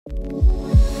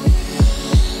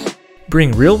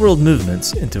Bring real-world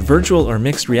movements into virtual or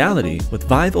mixed reality with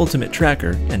VIVE Ultimate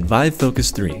Tracker and VIVE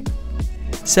Focus 3.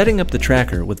 Setting up the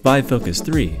tracker with VIVE Focus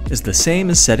 3 is the same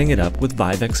as setting it up with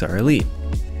VIVE XR Elite.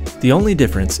 The only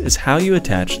difference is how you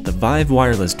attach the VIVE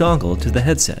wireless dongle to the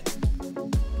headset.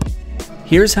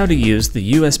 Here's how to use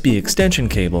the USB extension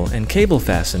cable and cable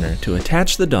fastener to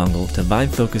attach the dongle to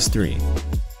VIVE Focus 3.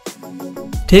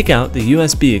 Take out the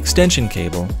USB extension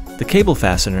cable, the cable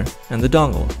fastener, and the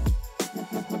dongle.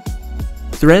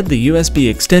 Thread the USB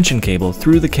extension cable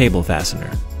through the cable fastener.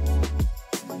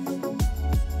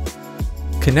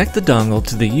 Connect the dongle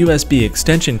to the USB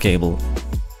extension cable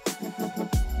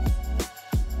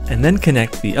and then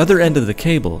connect the other end of the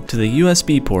cable to the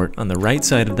USB port on the right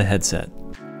side of the headset.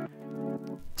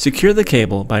 Secure the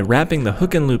cable by wrapping the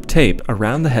hook and loop tape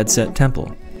around the headset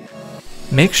temple.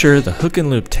 Make sure the hook and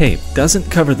loop tape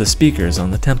doesn't cover the speakers on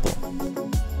the temple.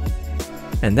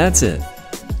 And that's it.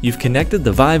 You've connected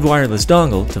the VIVE wireless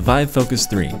dongle to VIVE Focus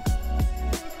 3.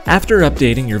 After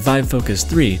updating your VIVE Focus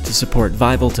 3 to support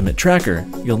VIVE Ultimate Tracker,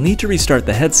 you'll need to restart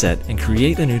the headset and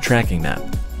create a new tracking map.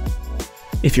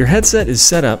 If your headset is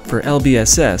set up for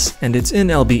LBSS and it's in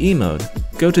LBE mode,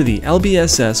 go to the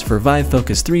LBSS for VIVE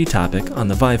Focus 3 topic on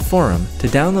the VIVE forum to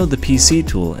download the PC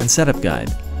tool and setup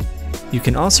guide. You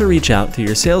can also reach out to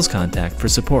your sales contact for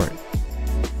support.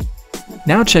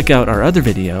 Now check out our other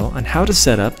video on how to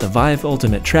set up the VIVE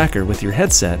Ultimate Tracker with your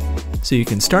headset so you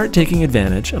can start taking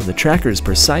advantage of the tracker's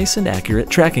precise and accurate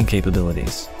tracking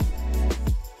capabilities.